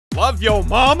Love yo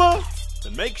mama?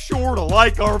 Then make sure to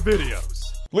like our videos.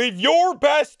 Leave your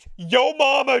best yo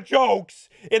mama jokes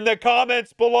in the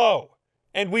comments below,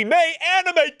 and we may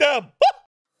animate them.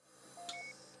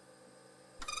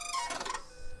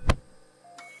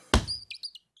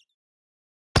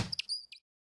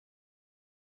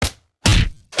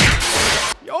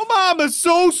 Yo mama's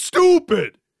so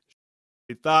stupid.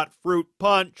 She thought Fruit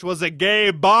Punch was a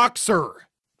gay boxer.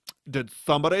 Did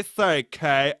somebody say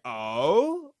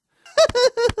K.O.?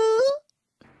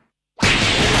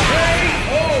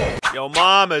 Yo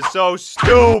mom is so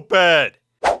stupid.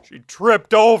 She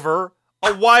tripped over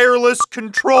a wireless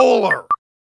controller.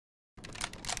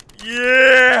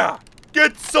 Yeah!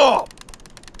 Get some!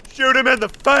 Shoot him in the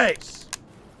face!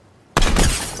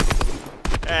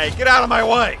 Hey, get out of my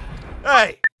way!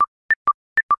 Hey!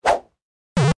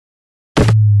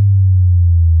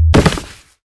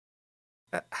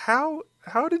 How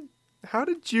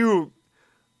did you...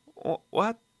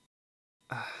 What?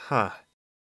 Huh.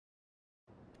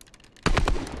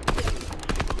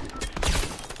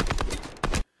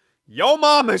 Yo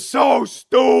mom is so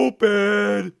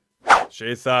stupid!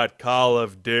 She thought Call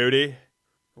of Duty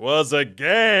was a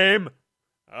game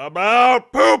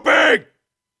about pooping!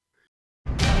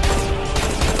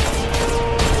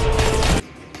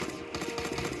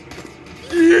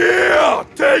 Yeah!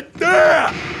 Take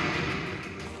that!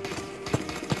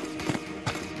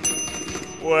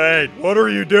 Wait, what are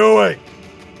you doing?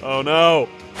 Oh no.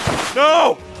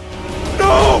 No!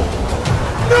 No!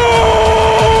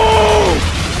 No!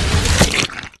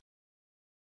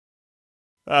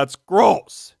 That's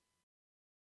gross.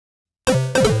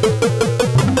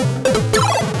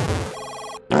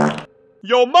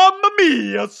 Yo mamma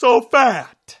mia, so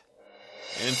fat!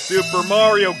 In Super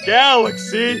Mario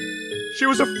Galaxy, she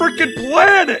was a frickin'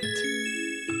 planet!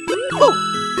 Oh!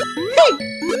 Hey!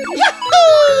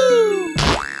 Yahoo!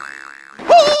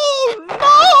 Oh no!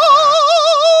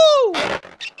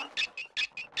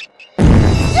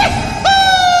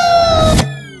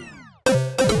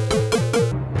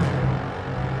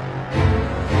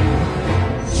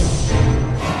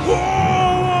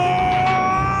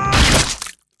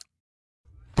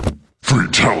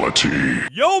 Fatality.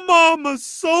 Yo mama's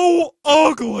so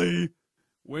ugly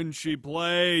when she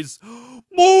plays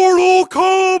Mortal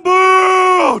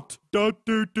Kombat!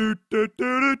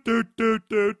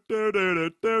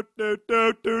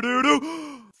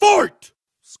 Fight!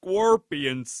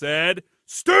 Scorpion said,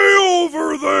 "Stay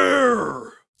over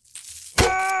there!"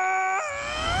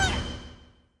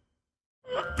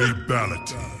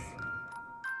 Fatality.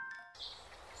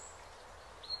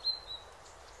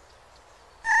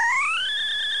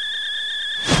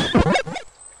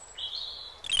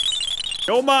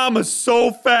 Yo mama's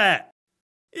so fat,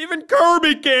 even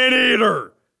Kirby can't eat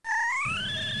her.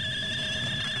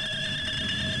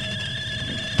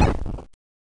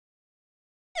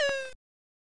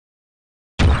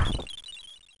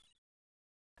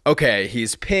 Okay,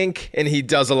 he's pink and he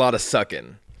does a lot of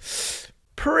sucking.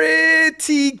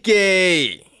 Pretty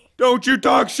gay. Don't you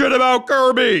talk shit about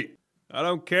Kirby! I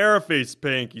don't care if he's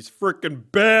pink, he's frickin'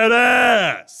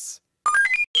 badass!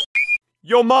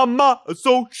 Yo mama is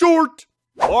so short,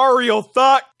 Mario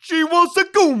thought she was a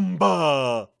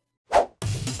Goomba!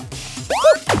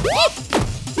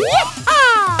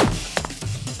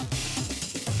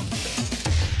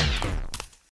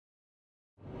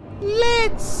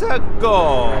 Let's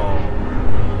go!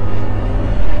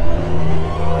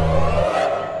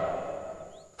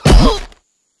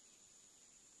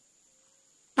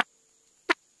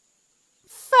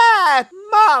 Fat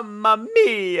Mamma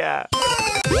Mia!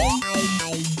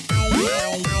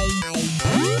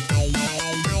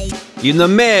 In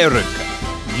America,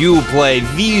 you play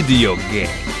video games.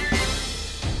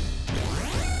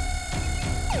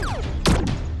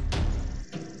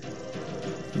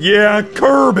 Yeah,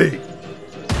 Kirby!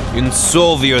 In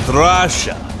Soviet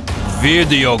Russia,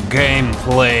 video game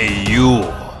play you.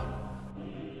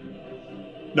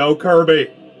 No,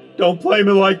 Kirby! Don't play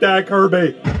me like that,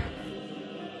 Kirby!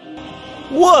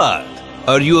 What?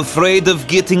 Are you afraid of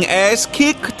getting ass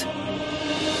kicked?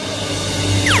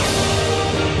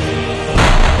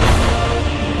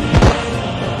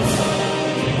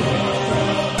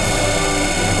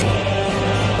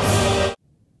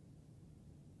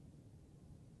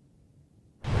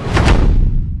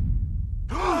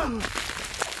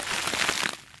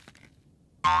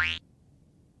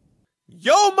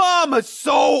 Yo mama's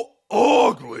so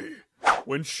ugly!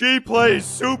 When she plays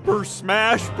Super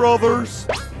Smash Brothers,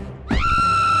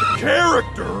 the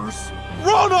characters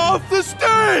run off the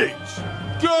stage!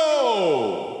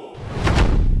 Go!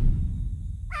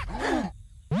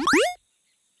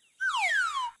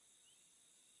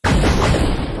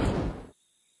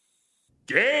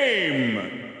 Game!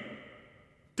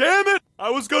 Damn it!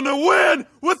 I was gonna win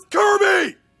with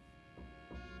Kirby!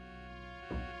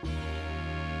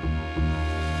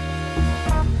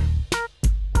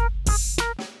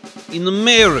 In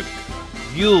America,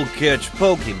 you'll catch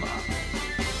Pokemon.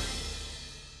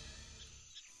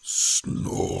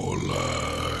 Snorlax.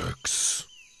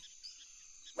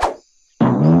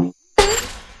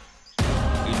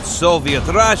 In Soviet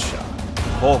Russia,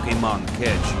 Pokemon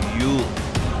catch you.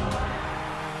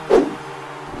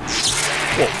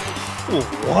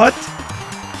 What?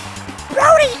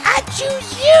 Brody, I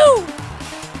choose you!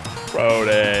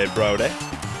 Brody.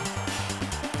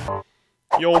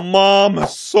 Your mom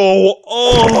is so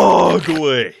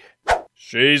ugly.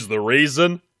 She's the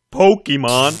reason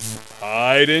Pokemon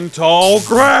hide in tall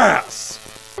grass.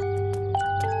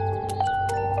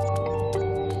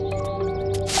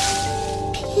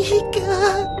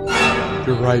 Pika.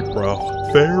 You're right, bro.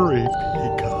 Very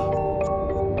Pika.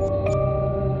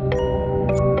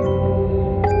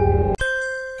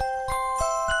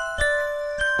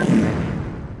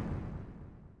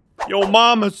 Your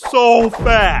mom is so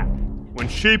fat. When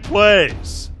she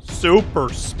plays Super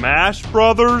Smash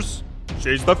Brothers,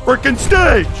 she's the frickin'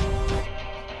 stage.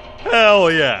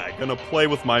 Hell yeah, gonna play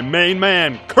with my main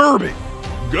man, Kirby.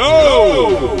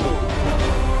 Go!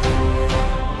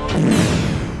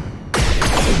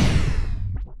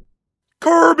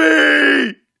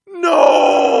 Kirby!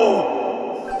 No!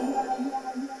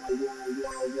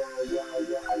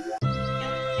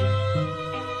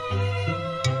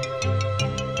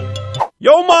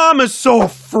 Yo mom is so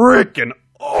frickin'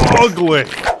 ugly.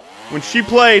 When she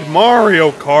played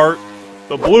Mario Kart,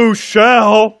 the blue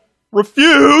shell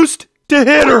refused to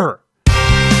hit her.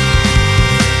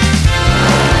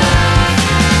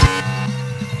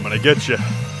 I'm gonna get you.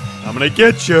 I'm gonna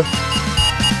get you.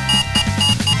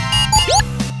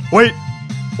 Wait,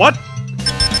 what?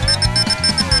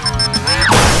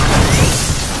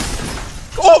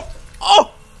 Oh!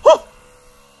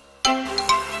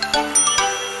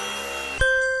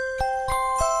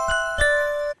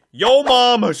 Yo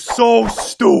mama's so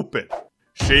stupid.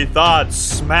 She thought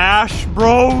Smash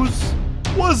Bros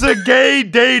was a gay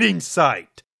dating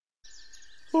site.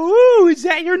 Oh, is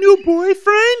that your new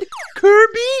boyfriend?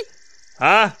 Kirby?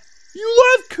 Huh? You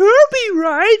love Kirby,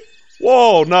 right?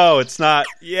 Whoa, no, it's not.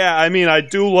 Yeah, I mean, I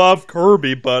do love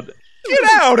Kirby, but get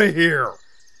out of here.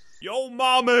 Yo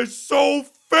mama is so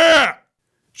fat.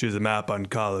 She's a map on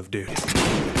Call of Duty.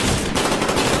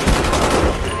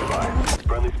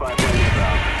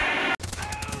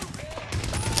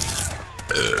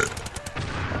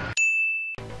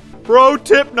 Pro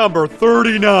tip number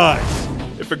 39.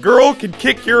 If a girl can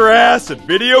kick your ass at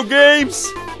video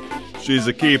games, she's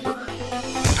a keeper.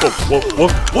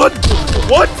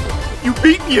 What? You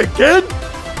beat me again?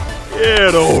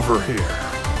 Get over here.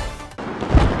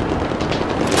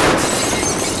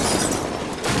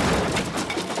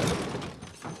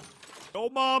 Your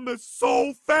mom is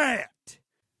so fat.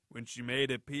 When she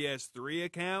made a PS3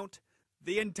 account,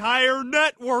 the entire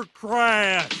network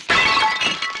crashed.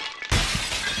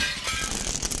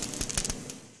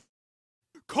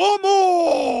 Come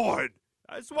on!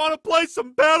 I just want to play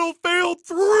some Battlefield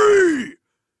 3!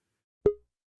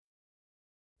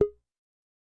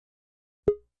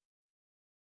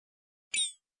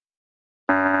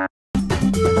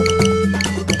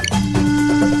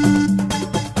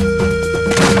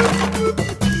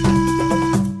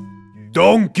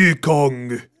 Donkey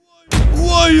Kong!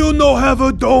 Why you no have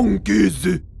a donkeys?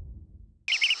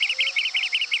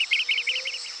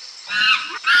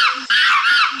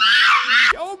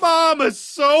 Your mom is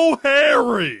so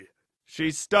hairy!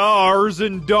 She stars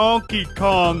in Donkey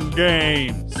Kong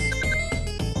games.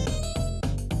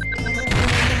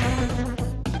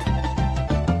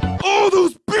 Oh,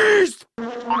 those beasts!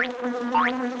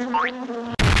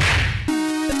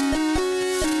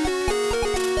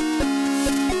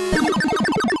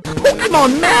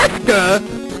 Pokemon Master?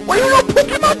 Why you not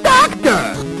Pokemon Doctor?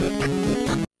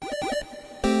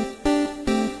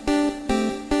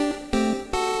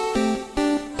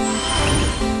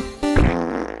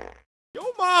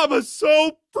 Your mama's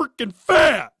so freaking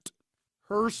fat!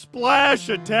 Her splash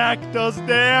attack does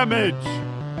damage!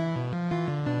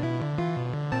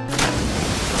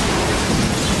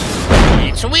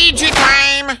 It's Ouija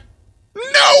time!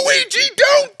 No, Ouija,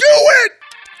 don't do it!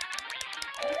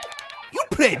 You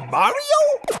played Mario?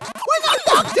 Where's our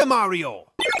Dr. Mario?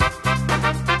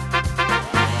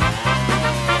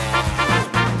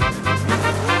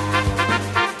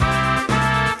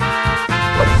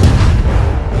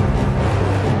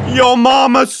 Yo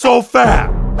mama's so fat!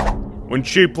 When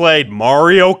she played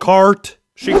Mario Kart,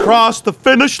 She crossed the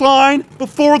finish line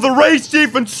before the race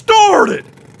even started!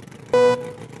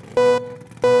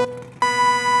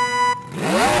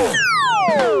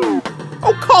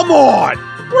 Oh, come on!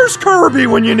 Where's Kirby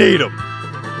when you need him?